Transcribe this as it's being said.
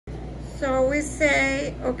So we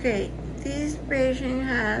say, okay, this patient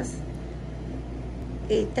has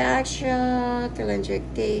Ataxia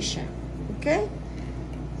telangiectasia, okay?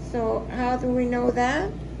 So how do we know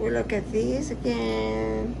that? We look at these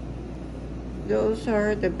again. Those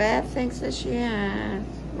are the bad things that she has,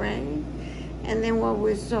 right? And then what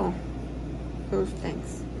we saw, those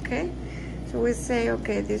things, okay? So we say,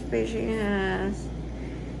 okay, this patient has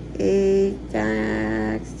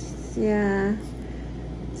Ataxia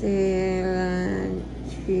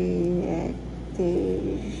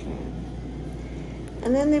telangiectasia.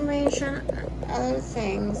 And then they mention other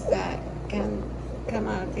things that can come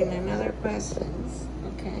out in another questions,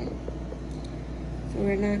 okay? So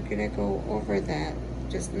we're not gonna go over that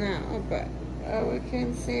just now, but we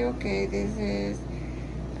can say, okay, this is,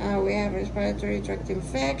 we have respiratory tract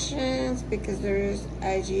infections because there is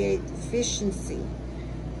IgA deficiency,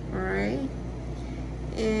 all right?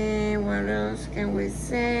 And what else can we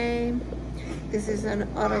say? This is an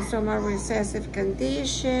autosomal recessive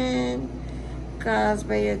condition caused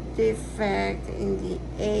by a defect in the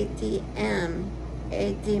AT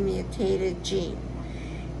mutated gene.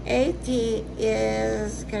 AT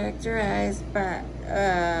is characterized by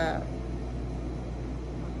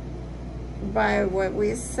what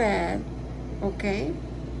we said, okay?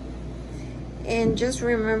 And just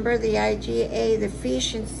remember the IgA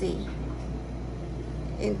deficiency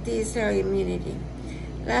in T-cell immunity.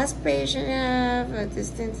 Last patient have a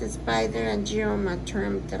distinct spider angioma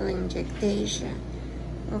termed telangiectasia,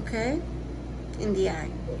 okay, in the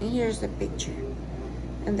eye. And here's the picture,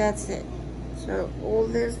 and that's it. So all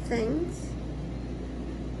these things,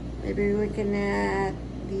 maybe we can add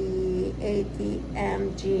the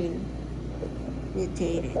ATM gene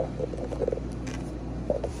mutated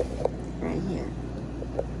right here.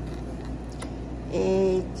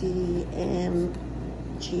 ATM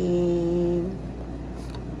gene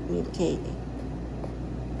mutated,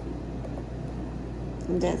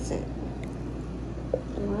 and that's it.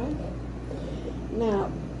 All right.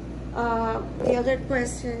 Now, the other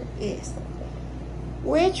question is,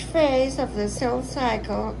 which phase of the cell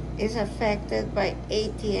cycle is affected by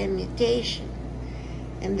ATM mutation?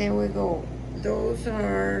 And then we go, those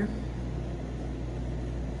are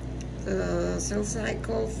the cell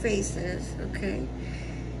cycle phases, okay?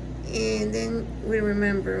 And then we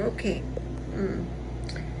remember, okay,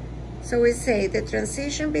 so we say the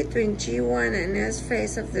transition between G1 and S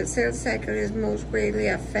phase of the cell cycle is most greatly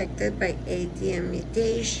affected by ATM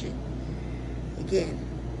mutation. Again,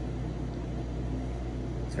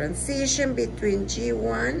 transition between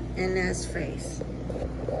G1 and S phase.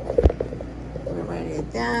 We'll write it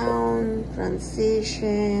down.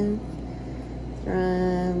 Transition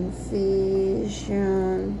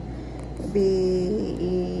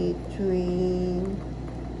between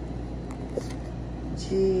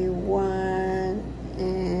G1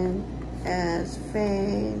 and S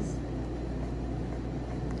phase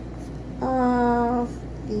of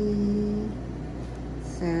the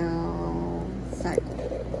cell cycle.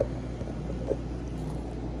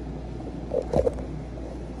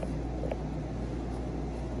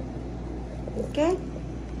 Okay?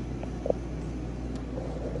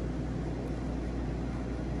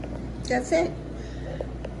 That's it.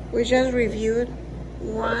 We just reviewed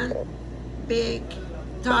one big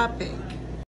topic.